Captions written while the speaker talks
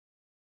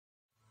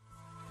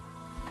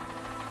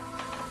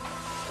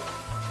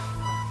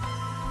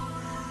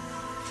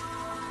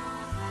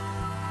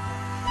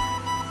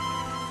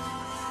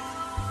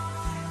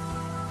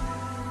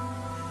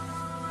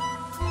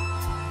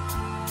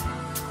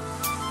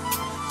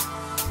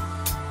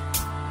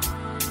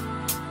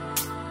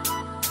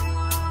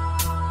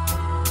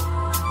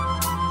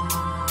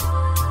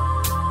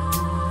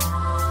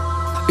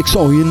Ik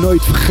zal je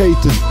nooit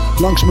vergeten.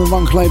 Langs mijn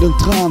wang glijdt een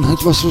traan.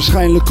 Het was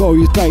waarschijnlijk al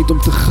je tijd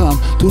om te gaan.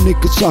 Toen ik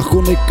het zag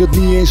kon ik het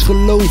niet eens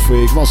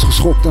geloven. Ik was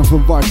geschokt en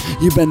verward.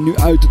 Je bent nu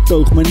uit het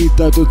oog, maar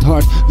niet uit het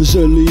hart. We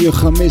zullen je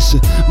gaan missen.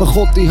 Maar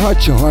God die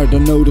had je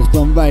harder nodig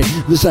dan wij.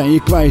 We zijn je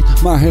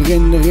kwijt, maar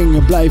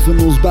herinneringen blijven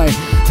ons bij.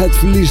 Het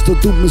verlies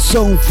dat doet me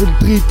zo'n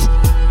verdriet.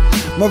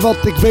 Maar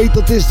wat ik weet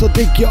dat is dat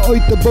ik je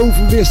ooit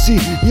daarboven weer zie.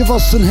 Je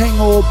was een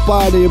hengel op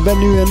aarde, je bent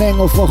nu een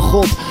engel van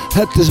God.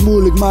 Het is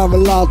moeilijk maar we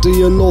laten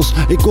je los.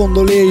 Ik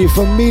condoleer je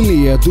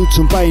familie, het doet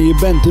zo'n pijn, je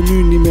bent er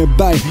nu niet meer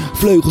bij.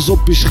 Vleugels op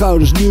je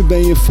schouders, nu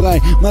ben je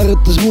vrij. Maar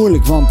het is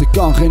moeilijk want ik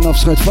kan geen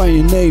afscheid van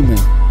je nemen.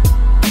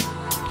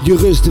 Je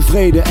rust in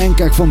vrede en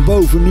kijk van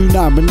boven nu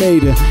naar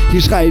beneden.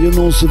 Hier scheiden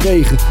onze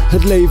wegen,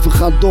 het leven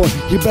gaat door.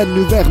 Je bent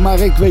nu weg maar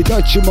ik weet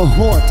dat je me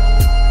hoort.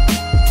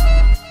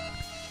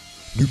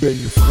 Nu ben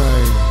je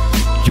vrij.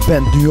 Je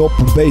bent nu op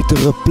een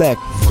betere plek.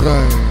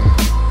 Vrij.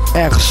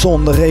 Ergens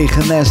zonder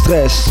regen en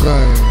stress.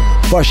 Vrij.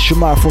 Was je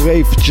maar voor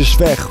eventjes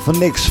weg. Van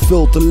niks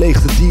vult de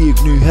leegte die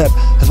ik nu heb.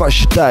 Het was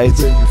je tijd.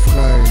 Nu ben je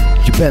vrij.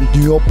 Je bent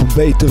nu op een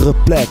betere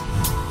plek.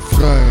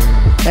 Vrij.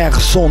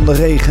 Ergens zonder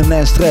regen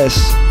en stress.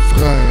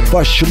 Vrij.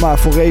 Was je maar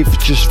voor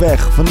eventjes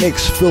weg. Van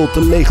niks vult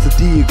de leegte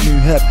die ik nu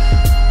heb.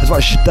 Het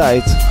was je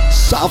tijd.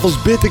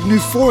 S'avonds bid ik nu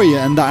voor je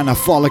en daarna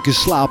val ik in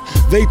slaap.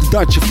 Weet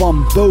dat je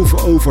van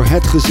boven over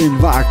het gezin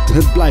waakt.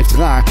 Het blijft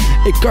raar.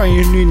 Ik kan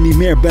je nu niet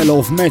meer bellen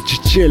of met je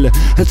chillen.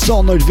 Het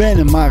zal nooit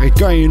wennen, maar ik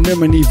kan je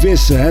nummer niet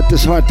wissen. Het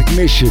is hard, ik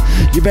mis je.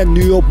 Je bent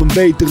nu op een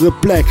betere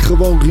plek.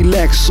 Gewoon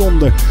relax,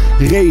 zonder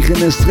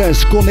regen en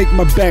stress. Kon ik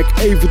maar back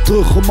even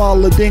terug om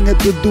alle dingen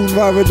te doen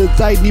waar we de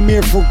tijd niet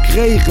meer voor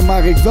kregen,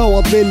 maar ik wel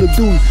had willen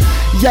doen.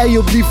 Jij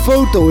op die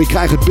foto, ik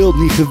krijg het beeld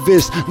niet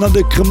gewist. Na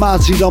de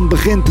crematie dan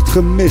begint het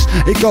gemis.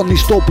 Ik kan niet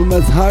stoppen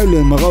met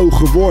huilen, mijn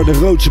ogen worden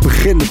rood, ze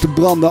beginnen te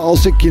branden.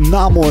 Als ik je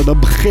naam hoor, dan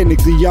begin ik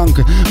te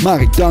janken.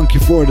 Maar ik dank je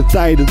voor de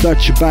tijden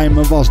dat je bij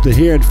me was. De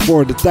Heer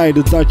voor de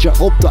tijden dat je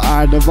op de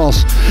aarde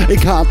was.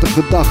 Ik haat de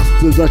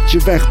gedachte dat je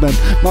weg bent,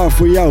 maar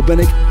voor jou ben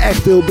ik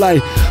echt heel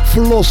blij.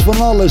 Verlos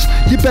van alles,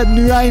 je bent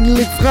nu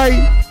eindelijk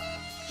vrij.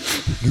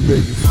 Nu ben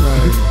je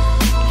vrij.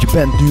 Je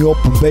bent nu op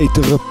een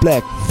betere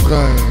plek.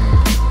 Vrij.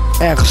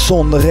 Ergens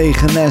zonder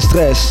regen en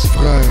stress.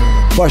 Vrij.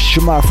 Was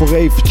je maar voor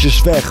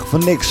eventjes weg. Van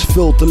niks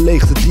vult de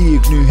leegte die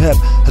ik nu heb.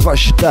 Het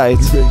was je tijd.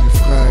 Nu ben je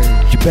vrij.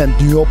 Je bent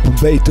nu op een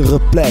betere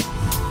plek.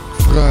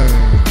 Vrij.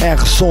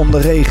 Ergens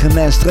zonder regen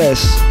en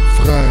stress.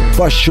 Vrij.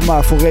 Was je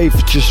maar voor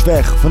eventjes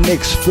weg. Van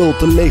niks vult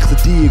de leegte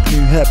die ik nu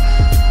heb.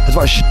 Het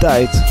was je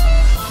tijd.